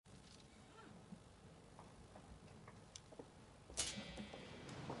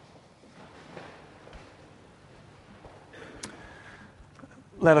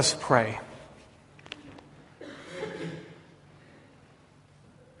Let us pray.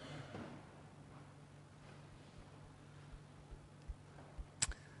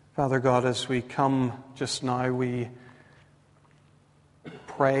 Father God, as we come just now, we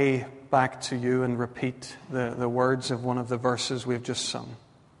pray back to you and repeat the words of one of the verses we've just sung.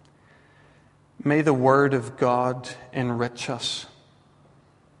 May the word of God enrich us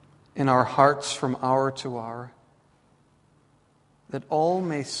in our hearts from hour to hour, that all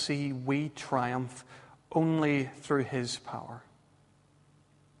may see we triumph only through his power.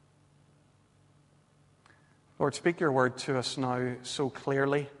 Lord, speak your word to us now so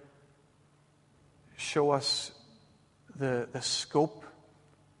clearly. Show us the scope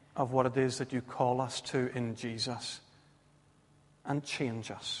of what it is that you call us to in Jesus, and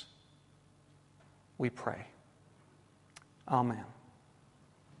change us, we pray. Amen.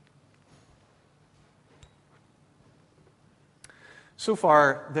 So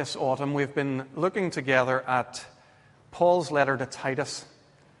far this autumn, we've been looking together at Paul's letter to Titus,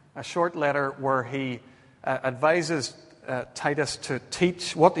 a short letter where he advises Titus to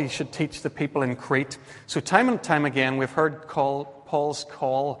teach what he should teach the people in Crete. So time and time again, we've heard Paul's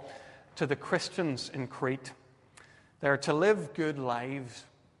call to the Christians in Crete. They're to live good lives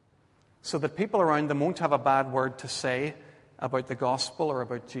so that people around them won't have a bad word to say about the gospel or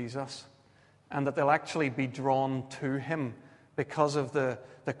about Jesus, and that they'll actually be drawn to him because of the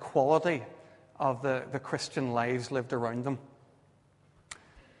quality of the Christian lives lived around them.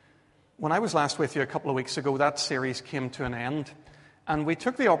 When I was last with you a couple of weeks ago, that series came to an end. And we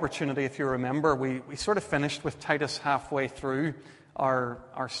took the opportunity, if you remember, we sort of finished with Titus halfway through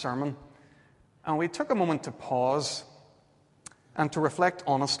our sermon. And we took a moment to pause and to reflect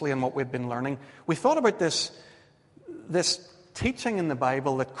honestly on what we'd been learning. We thought about this teaching in the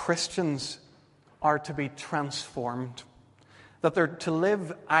Bible that Christians are to be transformed, that they're to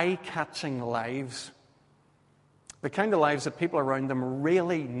live eye-catching lives, the kind of lives that people around them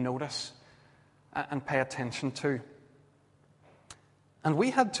really notice and pay attention to. And we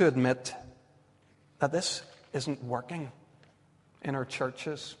had to admit that this isn't working in our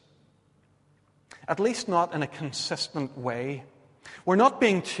churches, at least not in a consistent way. We're not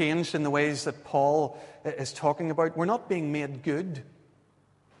being changed in the ways that Paul is talking about. We're not being made good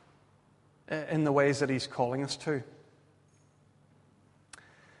in the ways that he's calling us to.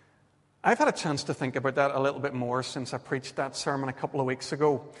 I've had a chance to think about that a little bit more since I preached that sermon a couple of weeks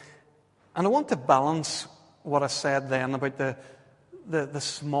ago. And I want to balance what I said then about the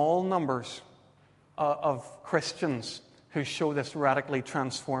small numbers of Christians who show this radically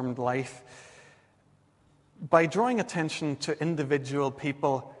transformed life by drawing attention to individual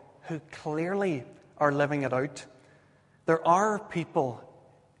people who clearly are living it out. There are people,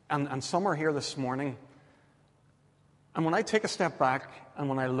 and some are here this morning, and when I take a step back and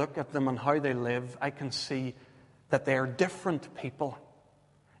when I look at them and how they live, I can see that they are different people,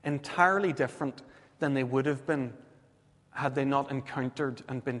 entirely different than they would have been had they not encountered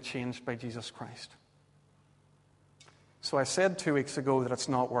and been changed by Jesus Christ. So I said 2 weeks ago that it's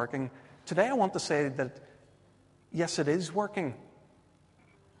not working. Today I want to say that, yes, it is working,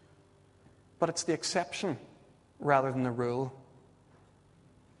 but it's the exception rather than the rule.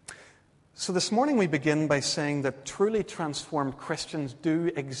 So this morning we begin by saying that truly transformed Christians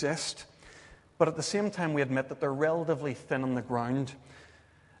do exist, but at the same time we admit that they're relatively thin on the ground.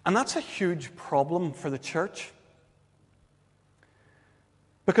 And that's a huge problem for the church.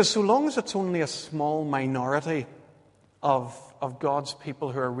 Because so long as it's only a small minority of God's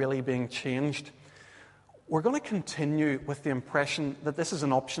people who are really being changed, we're going to continue with the impression that this is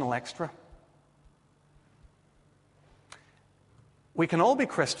an optional extra. We can all be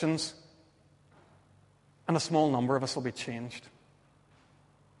Christians, and a small number of us will be changed.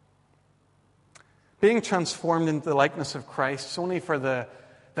 Being transformed into the likeness of Christ is only for the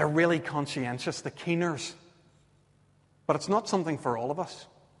really conscientious, the keeners. But it's not something for all of us.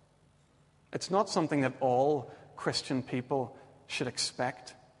 It's not something that all Christian people should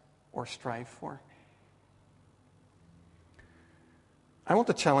expect or strive for. I want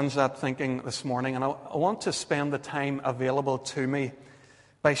to challenge that thinking this morning, and I want to spend the time available to me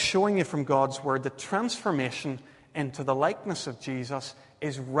by showing you from God's Word that transformation into the likeness of Jesus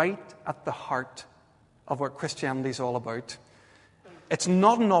is right at the heart of what Christianity is all about. It's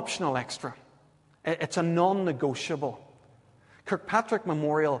not an optional extra. It's a non-negotiable. Kirkpatrick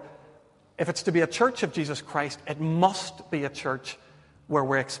Memorial, if it's to be a church of Jesus Christ, it must be a church where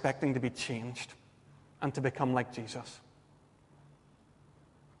we're expecting to be changed and to become like Jesus.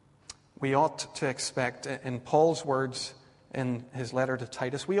 We ought to expect, in Paul's words in his letter to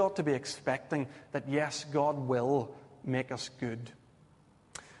Titus, we ought to be expecting that, yes, God will make us good.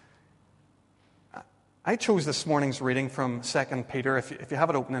 I chose this morning's reading from 2 Peter. If you have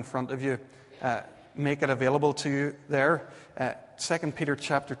it open in front of you, make it available to you there. 2 Peter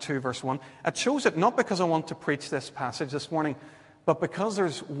chapter 2, verse 1. I chose it not because I want to preach this passage this morning, but because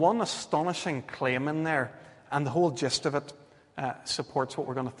there's one astonishing claim in there, and the whole gist of it supports what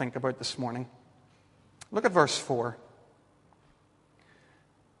we're going to think about this morning. Look at verse 4.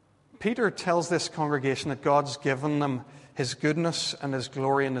 Peter tells this congregation that God's given them His goodness and His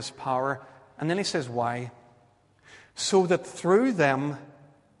glory and His power. And then he says, why? So that through them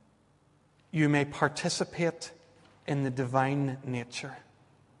you may participate in the divine nature.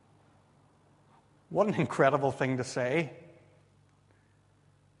 What an incredible thing to say.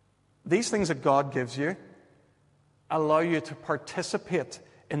 These things that God gives you allow you to participate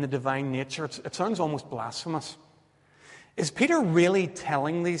in the divine nature. It sounds almost blasphemous. Is Peter really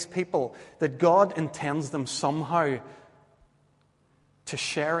telling these people that God intends them somehow to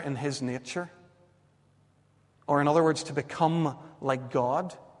share in His nature? Or in other words, to become like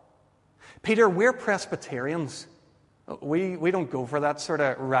God? Peter, we're Presbyterians. We don't go for that sort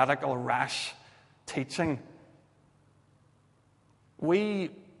of radical, rash teaching. We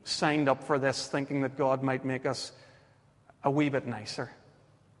signed up for this thinking that God might make us a wee bit nicer,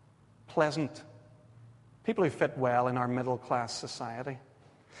 pleasant, people who fit well in our middle-class society.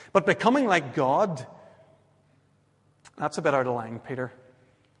 But becoming like God, that's a bit out of line, Peter.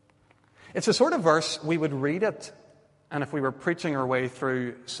 It's a sort of verse we would read it, and if we were preaching our way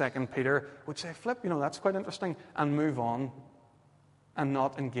through 2 Peter, we'd say, flip, that's quite interesting, and move on, and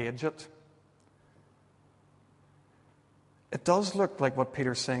not engage it. It does look like what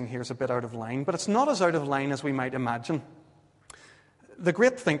Peter's saying here is a bit out of line, but it's not as out of line as we might imagine. The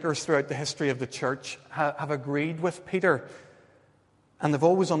great thinkers throughout the history of the church have agreed with Peter, and they've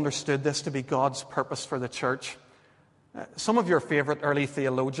always understood this to be God's purpose for the church. Some of your favourite early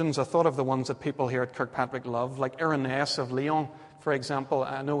theologians, I thought of the ones that people here at Kirkpatrick love, like Irenaeus of Lyon, for example.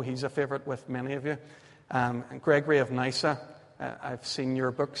 I know he's a favourite with many of you. And Gregory of Nyssa, I've seen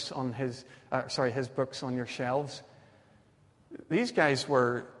your books on his books on your shelves. These guys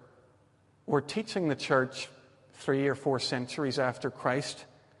were teaching the church 3 or 4 centuries after Christ,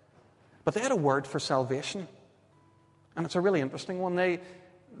 but they had a word for salvation, and it's a really interesting one.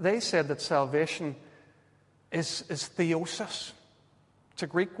 They said that salvation is theosis. It's a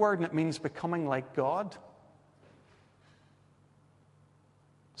Greek word, and it means becoming like God.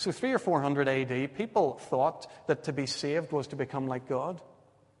 So 300 or 400 AD, people thought that to be saved was to become like God.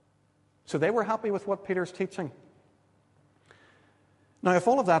 So they were happy with what Peter's teaching. Now, if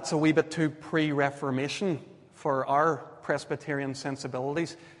all of that's a wee bit too pre-Reformation for our Presbyterian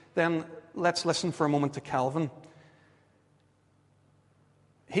sensibilities, then let's listen for a moment to Calvin.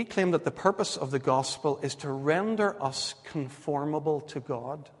 He claimed that the purpose of the gospel is to render us conformable to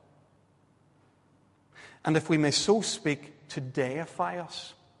God, and if we may so speak, to deify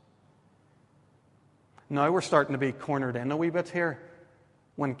us. Now we're starting to be cornered in a wee bit here.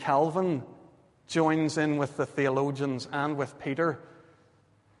 When Calvin joins in with the theologians and with Peter,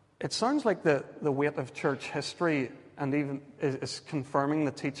 it sounds like the weight of church history and even is confirming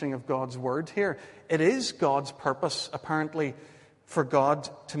the teaching of God's word here. It is God's purpose, apparently, for God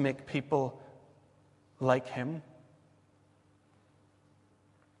to make people like Him.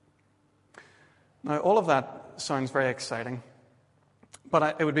 Now, all of that sounds very exciting,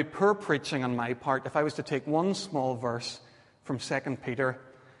 but it would be poor preaching on my part if I was to take one small verse from 2 Peter,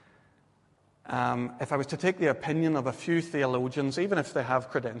 if I was to take the opinion of a few theologians, even if they have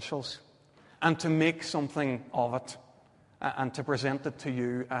credentials, and to make something of it, and to present it to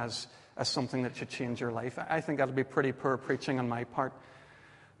you as something that should change your life. I think that would be pretty poor preaching on my part.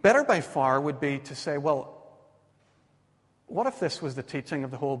 Better by far would be to say, well, what if this was the teaching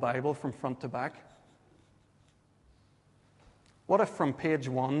of the whole Bible from front to back? What if from page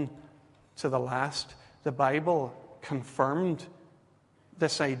 1 to the last, the Bible confirmed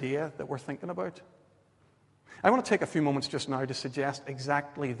this idea that we're thinking about? I want to take a few moments just now to suggest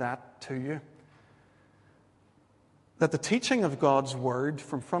exactly that to you. That the teaching of God's Word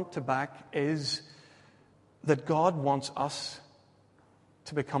from front to back is that God wants us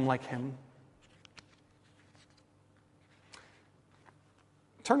to become like Him.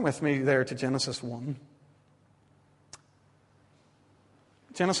 Turn with me there to Genesis 1.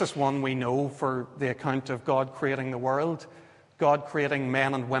 Genesis 1 we know for the account of God creating the world, God creating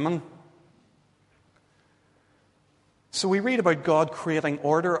men and women. So we read about God creating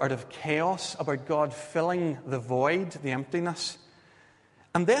order out of chaos, about God filling the void, the emptiness.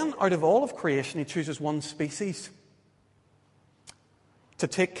 And then out of all of creation, He chooses one species to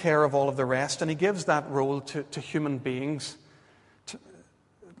take care of all of the rest. And He gives that role to human beings.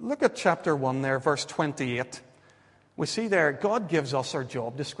 Look at chapter 1 there, verse 28. We see there, God gives us our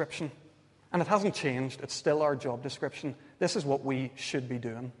job description. And it hasn't changed. It's still our job description. This is what we should be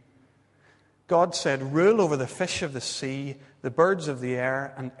doing. God said, rule over the fish of the sea, the birds of the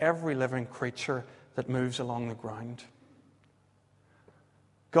air, and every living creature that moves along the ground.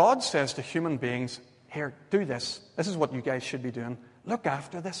 God says to human beings, here, do this. This is what you guys should be doing. Look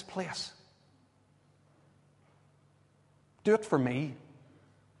after this place. Do it for me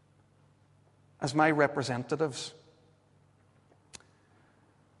as my representatives.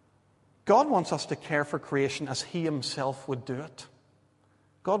 God wants us to care for creation as He Himself would do it.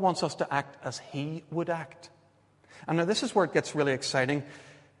 God wants us to act as He would act. And now this is where it gets really exciting.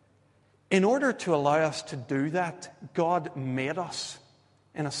 In order to allow us to do that, God made us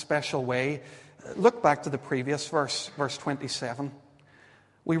in a special way. Look back to the previous verse, verse 27.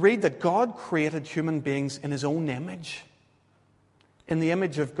 We read that God created human beings in His own image. In the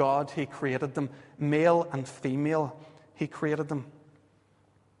image of God, He created them. Male and female, He created them.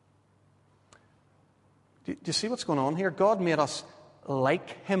 Do you see what's going on here? God made us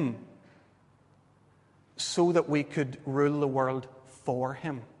like Him so that we could rule the world for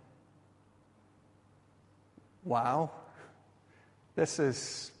Him. Wow. This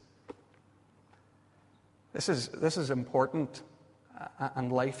is important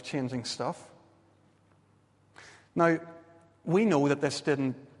and life-changing stuff. Now, we know that this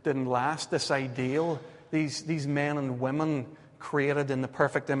didn't last, this ideal, these men and women created in the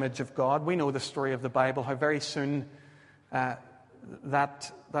perfect image of God. We know the story of the Bible, how very soon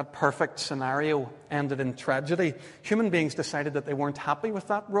that perfect scenario ended in tragedy. Human beings decided that they weren't happy with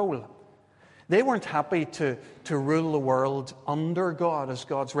that role. They weren't happy to rule the world under God as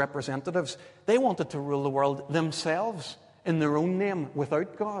God's representatives. They wanted to rule the world themselves in their own name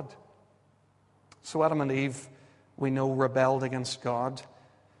without God. So Adam and Eve, we know, rebelled against God.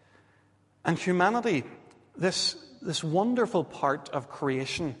 And humanity, this wonderful part of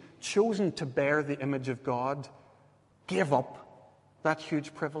creation, chosen to bear the image of God, gave up that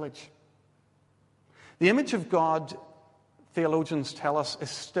huge privilege. The image of God, theologians tell us, is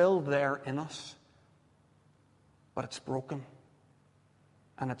still there in us, but it's broken,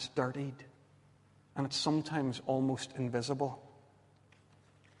 and it's dirtied, and it's sometimes almost invisible.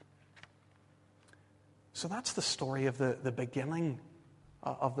 So that's the story of the beginning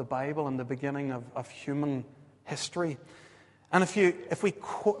of the Bible and the beginning of human history. And if we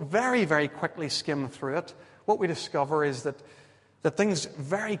very, very quickly skim through it, what we discover is that things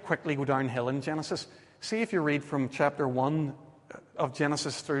very quickly go downhill in Genesis. See, if you read from chapter 1 of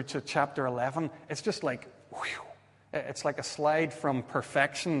Genesis through to chapter 11, it's just like, whew, it's like a slide from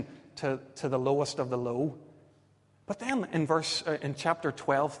perfection to the lowest of the low. But then in chapter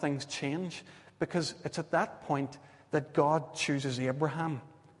 12, things change, because it's at that point that God chooses Abraham.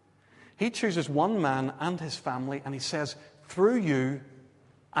 He chooses one man and his family, and He says, through you,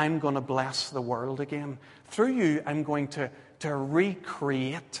 I'm going to bless the world again. Through you, I'm going to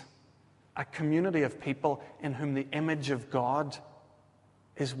recreate a community of people in whom the image of God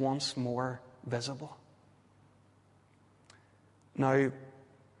is once more visible. Now,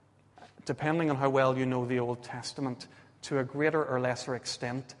 depending on how well you know the Old Testament, to a greater or lesser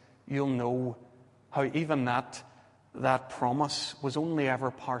extent, you'll know how even that promise was only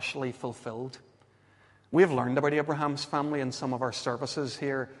ever partially fulfilled. We have learned about Abraham's family in some of our services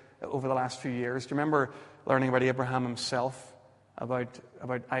here over the last few years. Do you remember learning about Abraham himself, about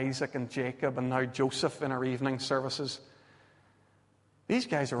Isaac and Jacob, and now Joseph in our evening services? These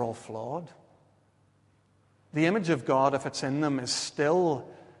guys are all flawed. The image of God, if it's in them, is still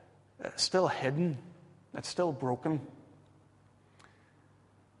hidden. It's still broken.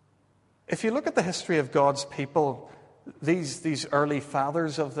 If you look at the history of God's people, these early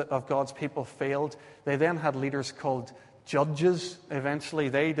fathers of God's people failed. They then had leaders called judges. Eventually,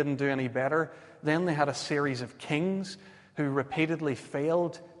 they didn't do any better. Then they had a series of kings who repeatedly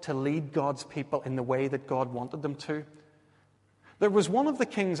failed to lead God's people in the way that God wanted them to. There was one of the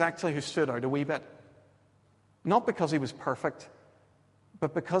kings actually who stood out a wee bit. Not because he was perfect,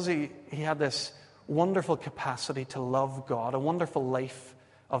 but because he had this wonderful capacity to love God, a wonderful life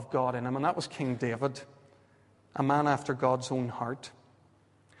of God in him, and that was King David, a man after God's own heart.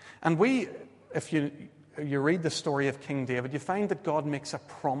 And if you read the story of King David, you find that God makes a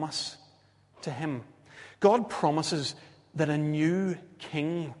promise to him. God promises that a new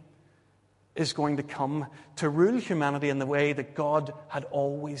king is going to come to rule humanity in the way that God had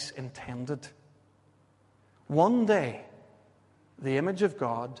always intended. One day, the image of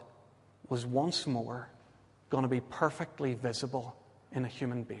God was once more going to be perfectly visible in a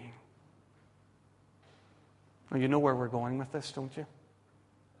human being. Now, you know where we're going with this, don't you?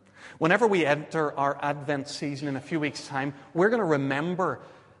 Whenever we enter our Advent season in a few weeks' time, we're going to remember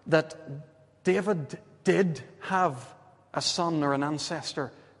that David did have a son or an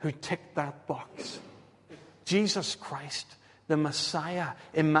ancestor who ticked that box. Jesus Christ, the Messiah,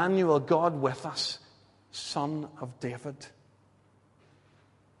 Emmanuel, God with us, Son of David.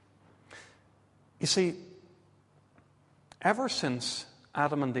 You see, ever since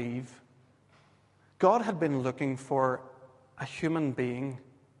Adam and Eve, God had been looking for a human being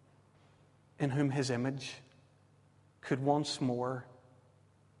in whom his image could once more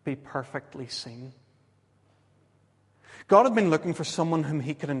be perfectly seen. God had been looking for someone whom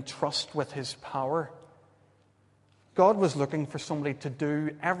he could entrust with his power. God was looking for somebody to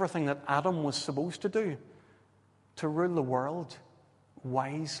do everything that Adam was supposed to do, to rule the world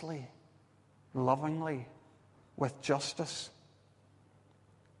wisely, lovingly, with justice.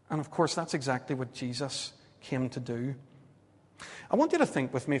 And of course, that's exactly what Jesus came to do. I want you to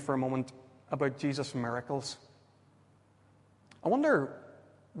think with me for a moment about Jesus' miracles. I wonder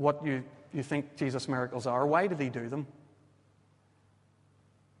what you think Jesus' miracles are. Why did he do them?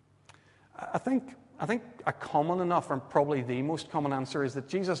 I think a common enough, and probably the most common answer, is that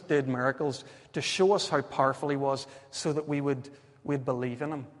Jesus did miracles to show us how powerful he was, so that we'd believe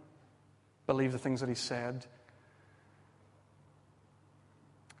in him, believe the things that he said.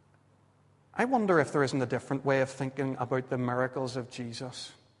 I wonder if there isn't a different way of thinking about the miracles of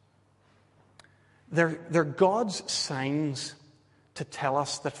Jesus. They're God's signs to tell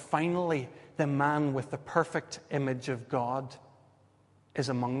us that finally the man with the perfect image of God is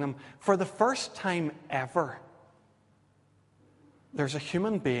among them. For the first time ever, there's a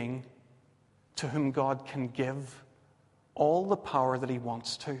human being to whom God can give all the power that he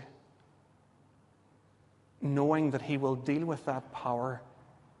wants to, knowing that he will deal with that power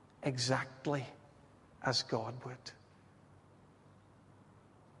exactly as God would.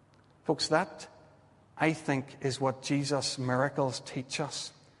 Folks, that, I think, is what Jesus' miracles teach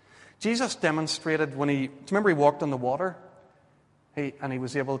us. Jesus demonstrated when he walked on the water, and he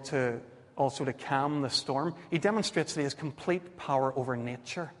was able to also to calm the storm. He demonstrates that he has complete power over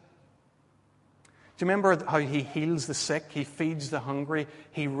nature. Do you remember how he heals the sick, he feeds the hungry,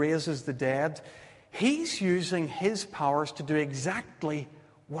 he raises the dead? He's using his powers to do exactly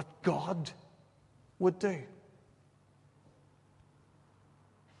what God would do.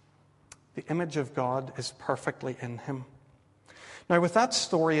 The image of God is perfectly in him. Now, with that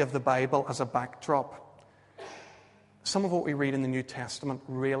story of the Bible as a backdrop, some of what we read in the New Testament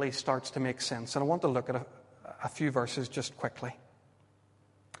really starts to make sense. And I want to look at a few verses just quickly.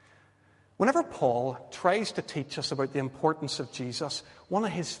 Whenever Paul tries to teach us about the importance of Jesus, one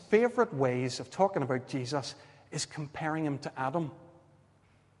of his favorite ways of talking about Jesus is comparing him to Adam.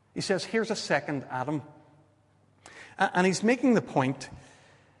 He says, here's a second Adam. And he's making the point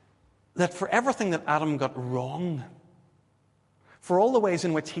that for everything that Adam got wrong, for all the ways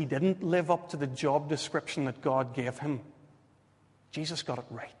in which he didn't live up to the job description that God gave him, Jesus got it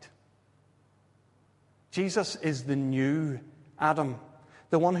right. Jesus is the new Adam,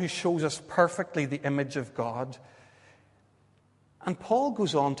 the one who shows us perfectly the image of God. And Paul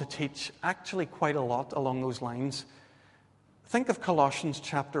goes on to teach actually quite a lot along those lines. Think of Colossians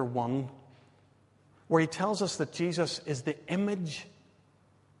chapter 1, where he tells us that Jesus is the image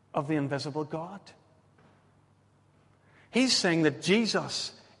of the invisible God. He's saying that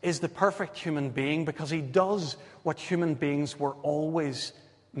Jesus is the perfect human being because he does what human beings were always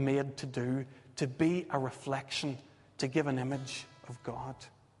made to do, to be a reflection, to give an image of God.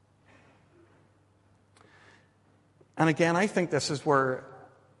 And again, I think this is where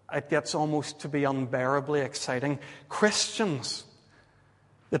it gets almost to be unbearably exciting. Christians,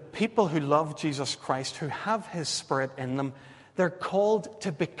 the people who love Jesus Christ, who have his Spirit in them, they're called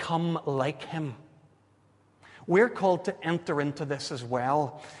to become like him. We're called to enter into this as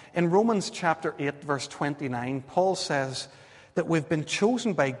well. In Romans chapter 8, verse 29, Paul says that we've been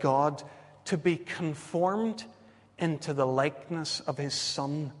chosen by God to be conformed into the likeness of his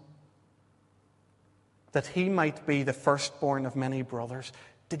Son, that he might be the firstborn of many brothers.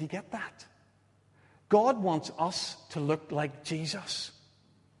 Did you get that? God wants us to look like Jesus.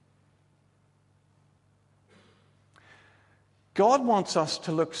 God wants us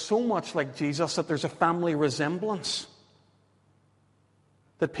to look so much like Jesus that there's a family resemblance.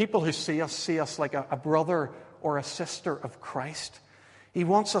 That people who see us like a brother or a sister of Christ. He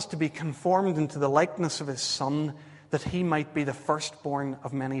wants us to be conformed into the likeness of his Son, that he might be the firstborn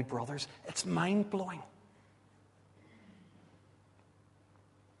of many brothers. It's mind-blowing.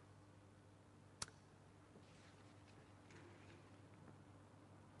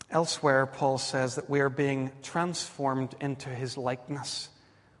 Elsewhere, Paul says that we are being transformed into his likeness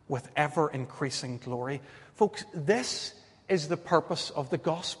with ever-increasing glory. Folks, this is the purpose of the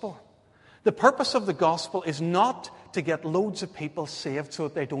gospel. The purpose of the gospel is not to get loads of people saved so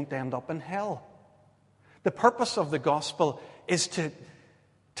that they don't end up in hell. The purpose of the gospel is to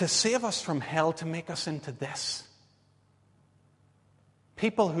save us from hell, to make us into this.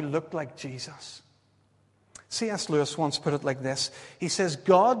 People who look like Jesus. C.S. Lewis once put it like this. He says,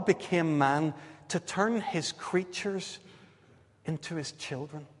 God became man to turn his creatures into his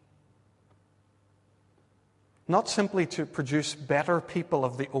children. Not simply to produce better people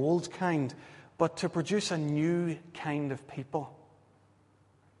of the old kind, but to produce a new kind of people.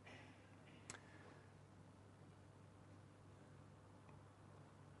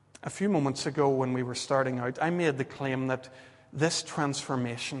 A few moments ago when we were starting out, I made the claim that this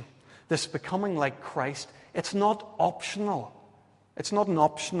transformation, this becoming like Christ, it's not optional. It's not an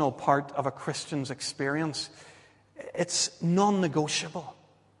optional part of a Christian's experience. It's non-negotiable.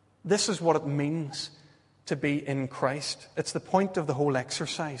 This is what it means to be in Christ. It's the point of the whole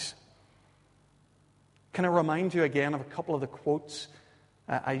exercise. Can I remind you again of a couple of the quotes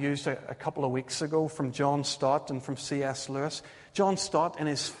I used a couple of weeks ago from John Stott and from C.S. Lewis? John Stott, in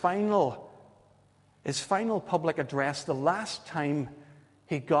his final public address, the last time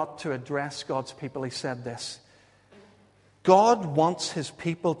he got to address God's people, he said this: God wants his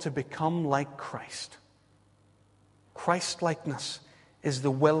people to become like Christ. Christ-likeness is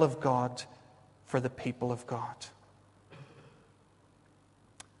the will of God for the people of God.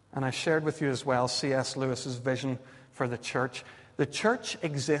 And I shared with you as well C.S. Lewis's vision for the church. The church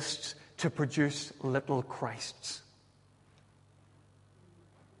exists to produce little Christs.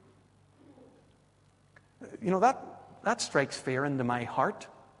 You know, that strikes fear into my heart.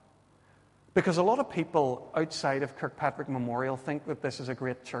 Because a lot of people outside of Kirkpatrick Memorial think that this is a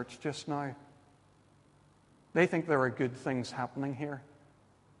great church just now. They think there are good things happening here.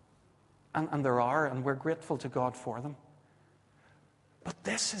 And there are, and we're grateful to God for them. But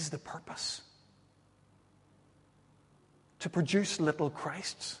this is the purpose. To produce little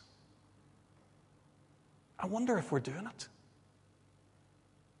Christs. I wonder if we're doing it.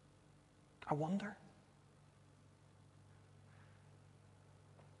 I wonder.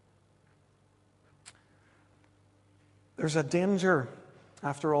 There's a danger,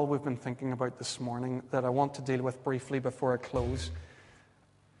 after all we've been thinking about this morning, that I want to deal with briefly before I close.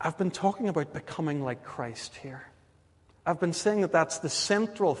 I've been talking about becoming like Christ here. I've been saying that that's the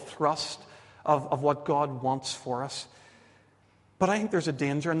central thrust of what God wants for us. But I think there's a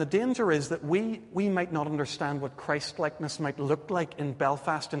danger, and the danger is that we might not understand what Christ-likeness might look like in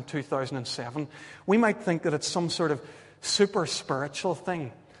Belfast in 2007. We might think that it's some sort of super spiritual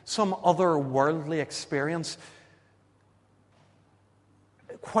thing, some otherworldly experience.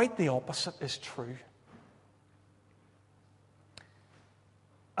 Quite the opposite is true.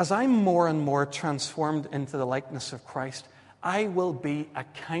 As I'm more and more transformed into the likeness of Christ, I will be a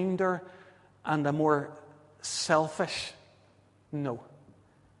kinder and a more selfish,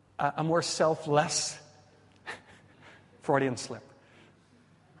 a more selfless, Freudian slip.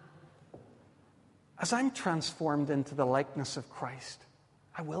 As I'm transformed into the likeness of Christ,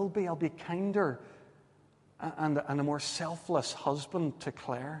 I'll be kinder and a more selfless husband to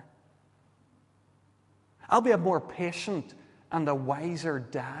Claire. I'll be a more patient and a wiser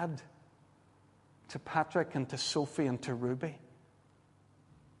dad to Patrick and to Sophie and to Ruby.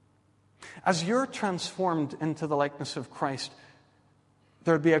 As you're transformed into the likeness of Christ,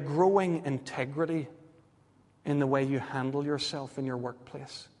 there'll be a growing integrity in the way you handle yourself in your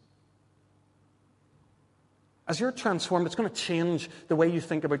workplace. As you're transformed, it's going to change the way you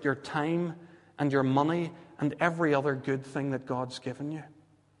think about your time and your money and every other good thing that God's given you.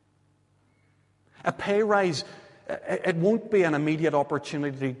 A pay rise, it won't be an immediate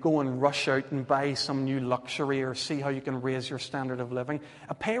opportunity to go and rush out and buy some new luxury or see how you can raise your standard of living.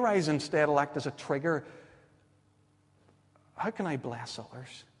 A pay rise instead will act as a trigger. How can I bless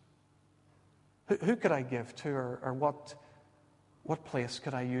others? Who could I give to, or what place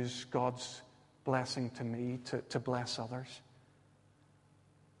could I use God's blessing to me to bless others?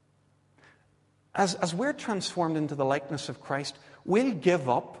 As we're transformed into the likeness of Christ, we'll give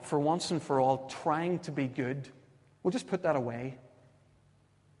up, for once and for all, trying to be good. We'll just put that away.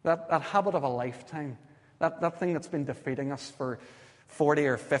 That habit of a lifetime, that thing that's been defeating us for 40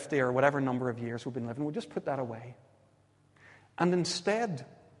 or 50 or whatever number of years we've been living, we'll just put that away. And instead,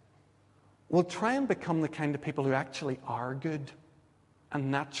 we'll try and become the kind of people who actually are good and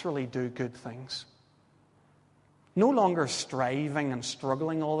naturally do good things. No longer striving and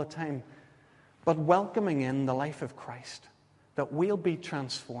struggling all the time, but welcoming in the life of Christ, that we'll be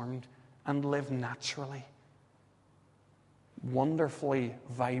transformed and live naturally. wonderfully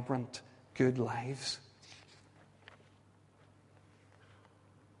vibrant, good lives.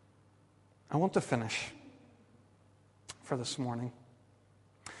 I want to finish for this morning.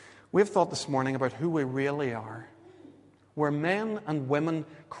 We've thought this morning about who we really are. We're men and women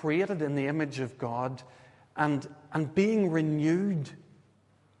created in the image of God and being renewed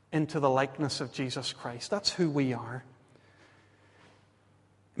into the likeness of Jesus Christ. That's who we are.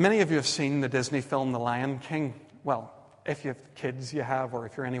 Many of you have seen the Disney film The Lion King. Well, if you have kids, you have, or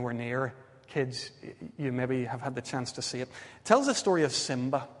if you're anywhere near kids, you maybe have had the chance to see it. It tells the story of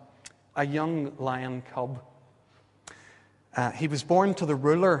Simba, a young lion cub. He was born to the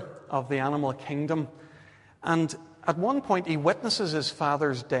ruler of the animal kingdom, and at one point he witnesses his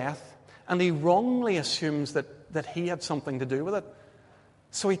father's death, and he wrongly assumes that he had something to do with it.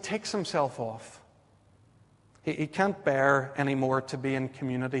 So he takes himself off. He can't bear anymore to be in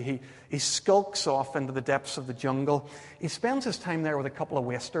community. He skulks off into the depths of the jungle. He spends his time there with a couple of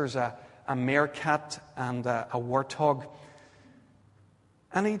wasters, a meerkat and a warthog.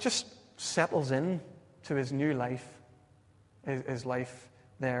 And he just settles in to his new life, his life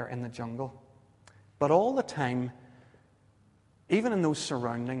there in the jungle. But all the time, even in those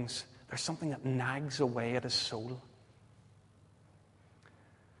surroundings, there's something that nags away at his soul.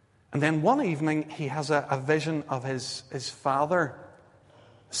 And then one evening, he has a vision of his father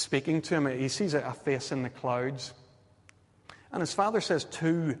speaking to him. He sees a face in the clouds. And his father says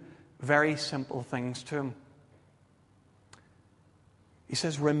two very simple things to him. He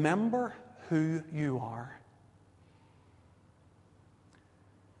says, "Remember who you are."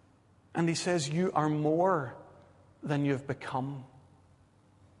 And he says, "You are more than you've become."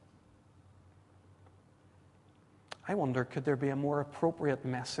 I wonder, could there be a more appropriate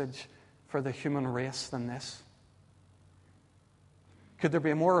message for the human race than this? Could there be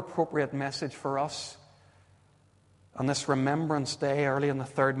a more appropriate message for us on this Remembrance Day early in the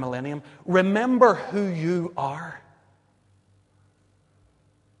 3rd millennium? Remember who you are.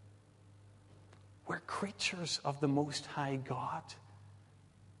 We're creatures of the Most High God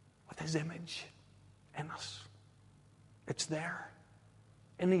with His image in us. It's there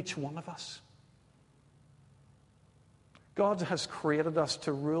in each one of us. God has created us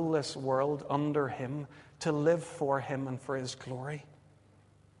to rule this world under Him, to live for Him and for His glory.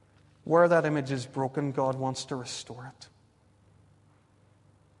 Where that image is broken, God wants to restore it.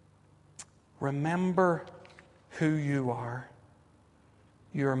 Remember who you are.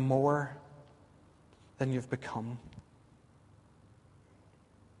 You're more than you've become.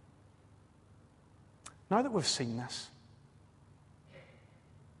 Now that we've seen this,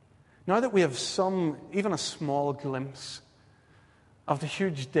 now that we have even a small glimpse of the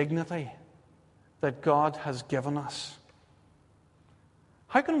huge dignity that God has given us,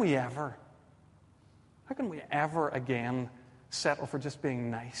 how can we ever again settle for just being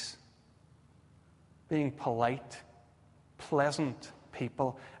nice, being polite, pleasant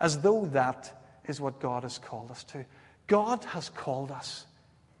people, as though that is what God has called us to? God has called us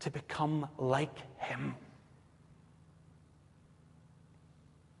to become like Him.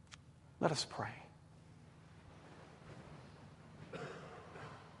 Let us pray.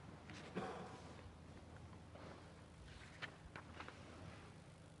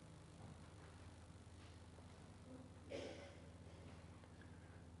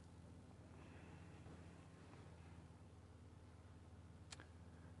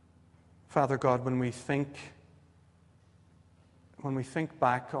 Father God, when we think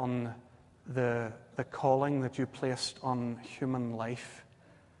back on the calling that you placed on human life,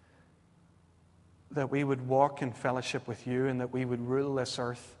 that we would walk in fellowship with you and that we would rule this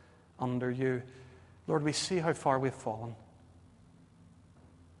earth under you, Lord, we see how far we've fallen.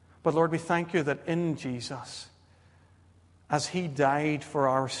 But Lord, we thank you that in Jesus, as He died for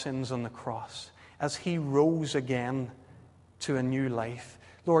our sins on the cross, as He rose again to a new life,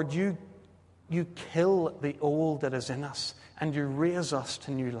 Lord, you kill the old that is in us and you raise us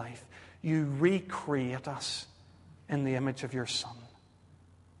to new life. You recreate us in the image of your Son.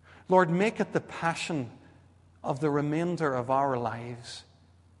 Lord, make it the passion of the remainder of our lives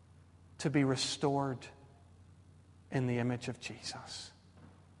to be restored in the image of Jesus.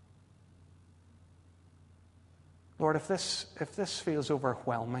 Lord, if this feels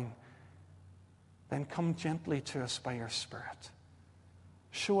overwhelming, then come gently to us by your Spirit.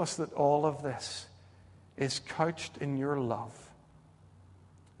 Show us that all of this is couched in your love.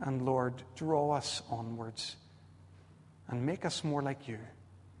 And Lord, draw us onwards and make us more like you.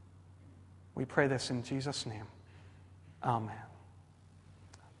 We pray this in Jesus' name. Amen.